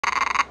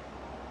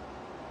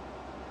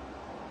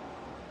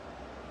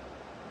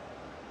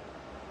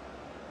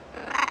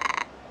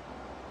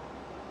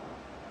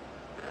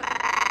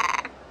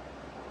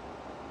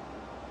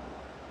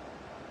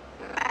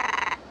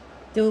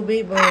Two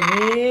people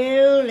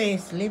really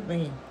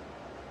sleepy.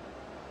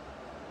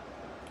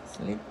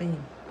 Sleepy.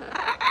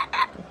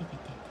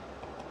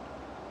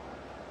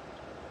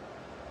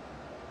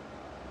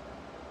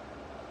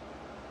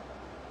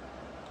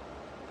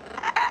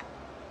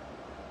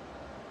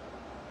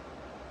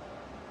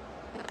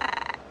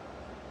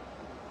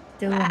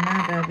 Two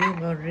another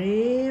people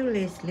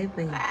really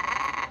sleepy.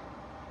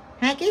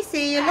 Hi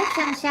Kissy, you look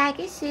sunshine,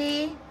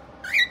 Kissy.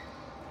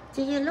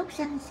 Do you look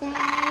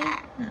sunshine?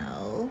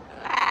 No.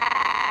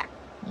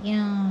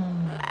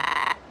 Yum.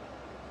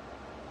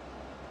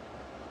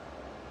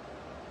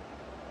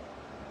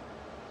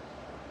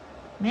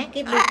 Mẹ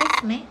cái bù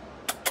kiss mẹ.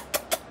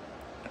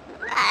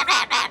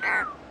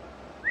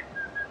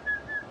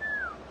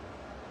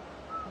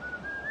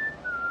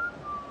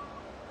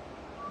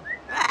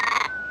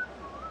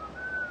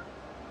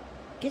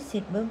 Kiss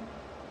it, Boo.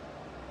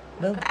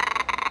 Boo.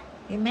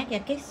 Give Mac a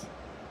kiss.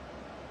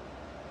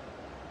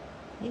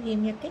 Give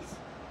him a kiss.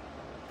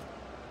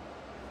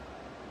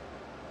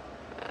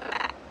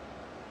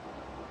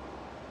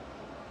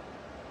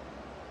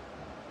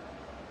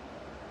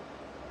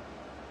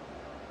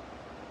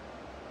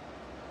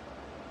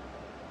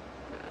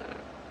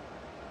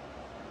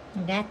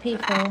 That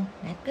people,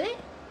 that good?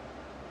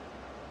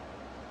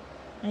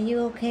 Are you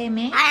okay,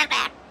 Mac?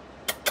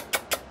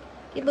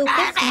 Give Boo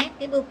kiss, Mac.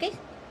 Give Boo kiss.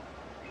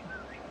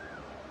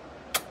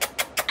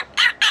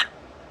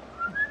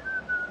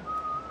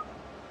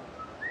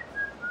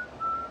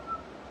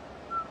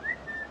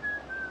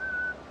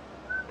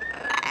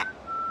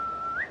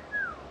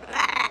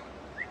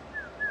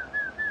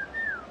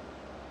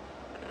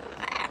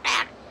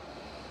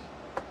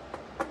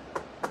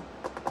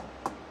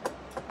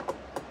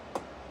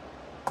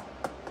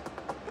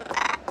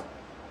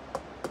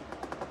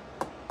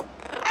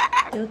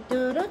 Do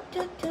do do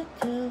do do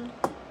do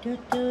do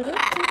do do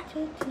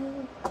do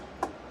do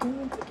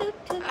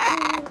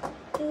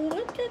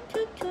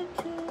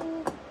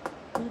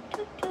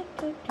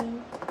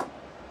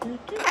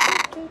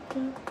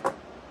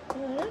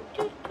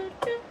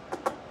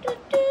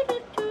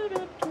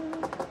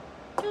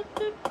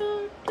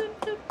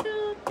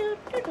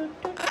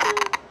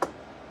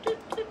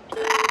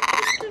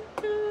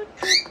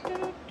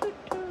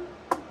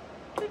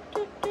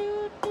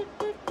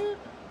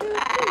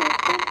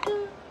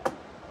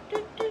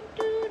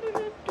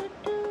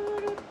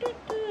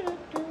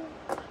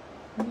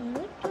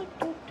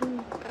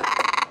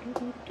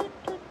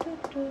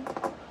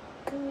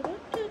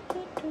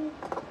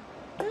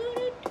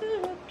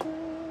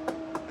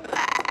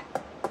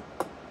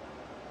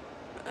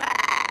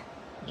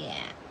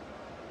Yeah.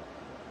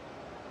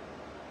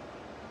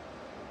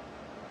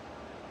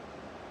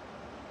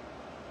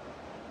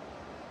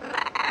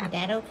 Is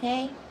that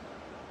okay?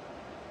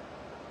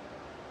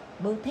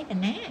 Boo take a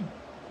nap.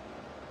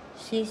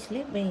 She's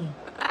sleepy.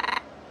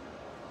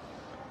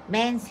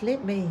 Ben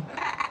sleepy.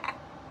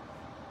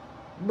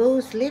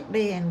 Boo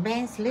sleepy and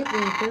Ben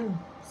sleepy too.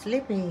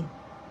 Sleepy.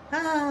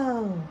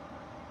 Oh.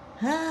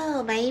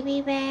 Oh,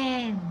 baby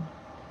Ben.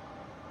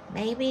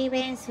 Baby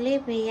Ben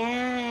sleepy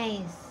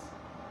eyes.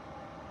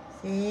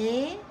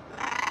 See?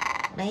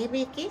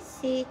 Baby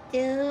Kissy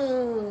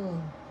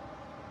too.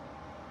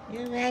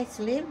 You guys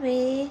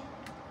sleepy.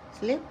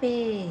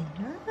 Sleepy.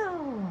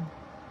 Oh.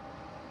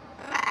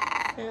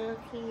 So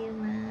cute,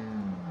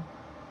 Mom.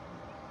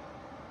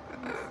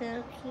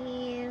 So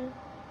cute.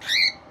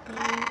 So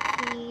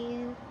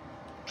cute.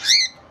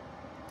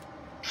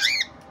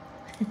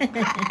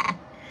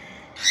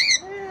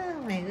 Oh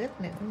my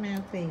goodness,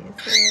 Mousy.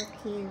 So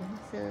cute.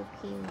 So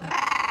cute.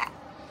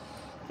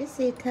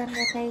 Kissy, turn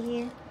the tay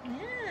here.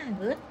 Ah,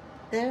 good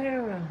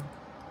girl.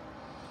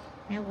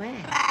 Now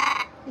what?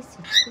 Kissy,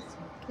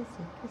 kissy,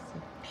 kissy, kissy.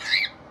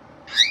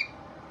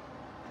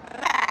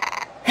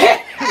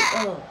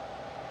 Oh.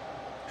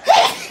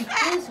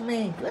 Excuse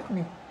me,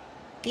 goodness.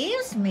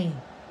 Excuse me.